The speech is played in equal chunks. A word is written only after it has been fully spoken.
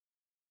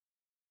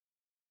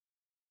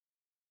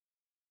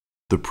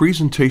The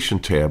Presentation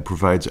tab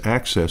provides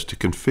access to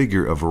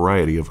configure a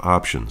variety of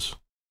options.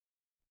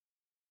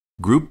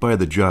 Group by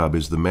the job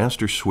is the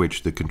master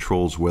switch that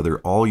controls whether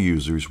all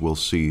users will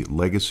see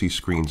legacy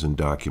screens and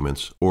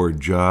documents or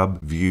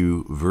job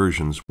view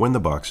versions when the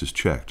box is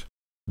checked.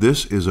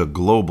 This is a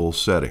global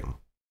setting.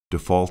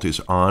 Default is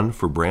on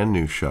for brand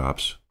new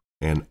shops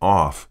and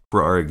off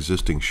for our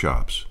existing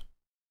shops.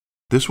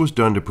 This was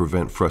done to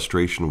prevent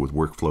frustration with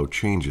workflow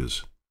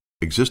changes.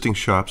 Existing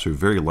shops are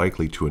very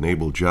likely to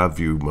enable job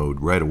view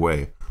mode right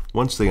away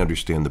once they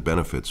understand the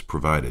benefits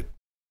provided.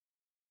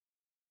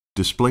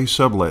 Display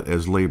sublet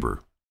as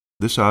labor.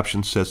 This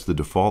option sets the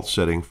default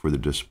setting for the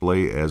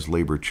display as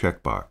labor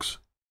checkbox.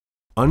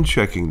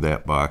 Unchecking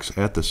that box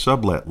at the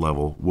sublet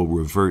level will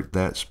revert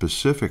that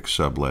specific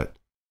sublet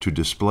to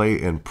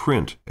display and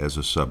print as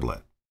a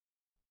sublet.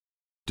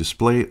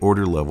 Display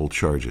order level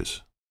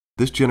charges.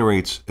 This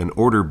generates an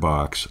order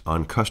box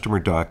on customer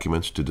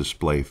documents to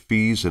display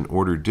fees and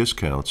order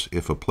discounts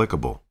if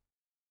applicable.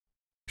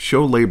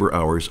 Show labor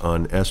hours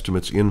on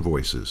estimates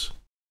invoices.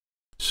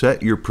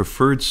 Set your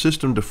preferred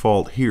system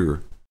default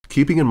here,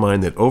 keeping in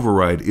mind that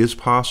override is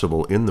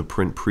possible in the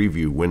print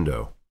preview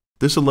window.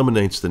 This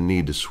eliminates the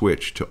need to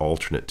switch to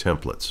alternate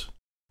templates.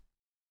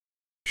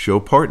 Show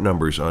part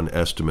numbers on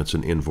estimates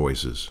and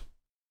invoices.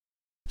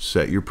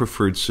 Set your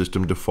preferred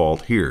system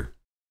default here.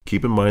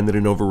 Keep in mind that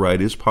an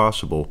override is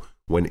possible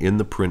when in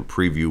the print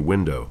preview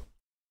window.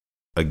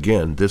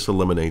 Again, this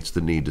eliminates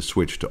the need to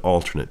switch to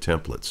alternate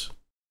templates.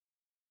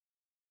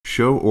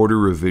 Show order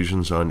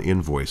revisions on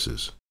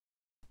invoices.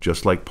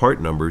 Just like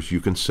part numbers, you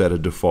can set a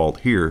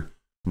default here,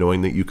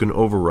 knowing that you can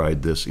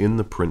override this in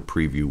the print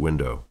preview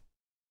window.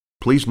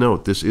 Please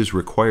note this is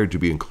required to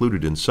be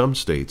included in some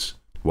states,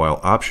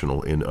 while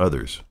optional in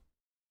others.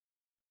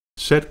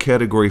 Set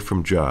category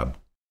from job.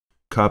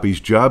 Copies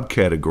job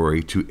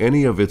category to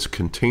any of its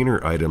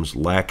container items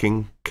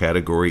lacking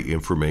category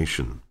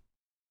information.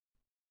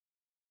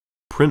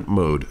 Print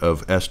mode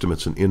of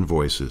estimates and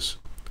invoices.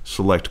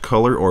 Select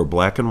color or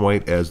black and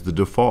white as the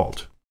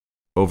default.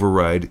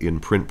 Override in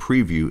print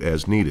preview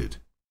as needed.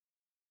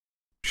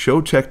 Show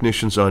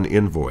technicians on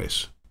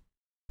invoice.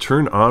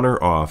 Turn on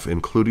or off,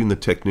 including the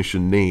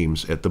technician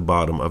names at the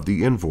bottom of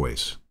the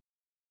invoice.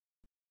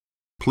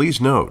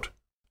 Please note,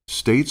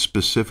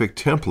 state-specific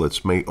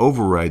templates may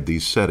override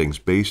these settings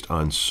based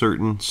on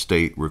certain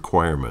state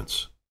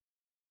requirements.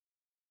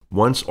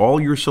 Once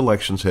all your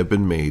selections have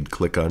been made,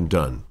 click on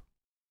Done.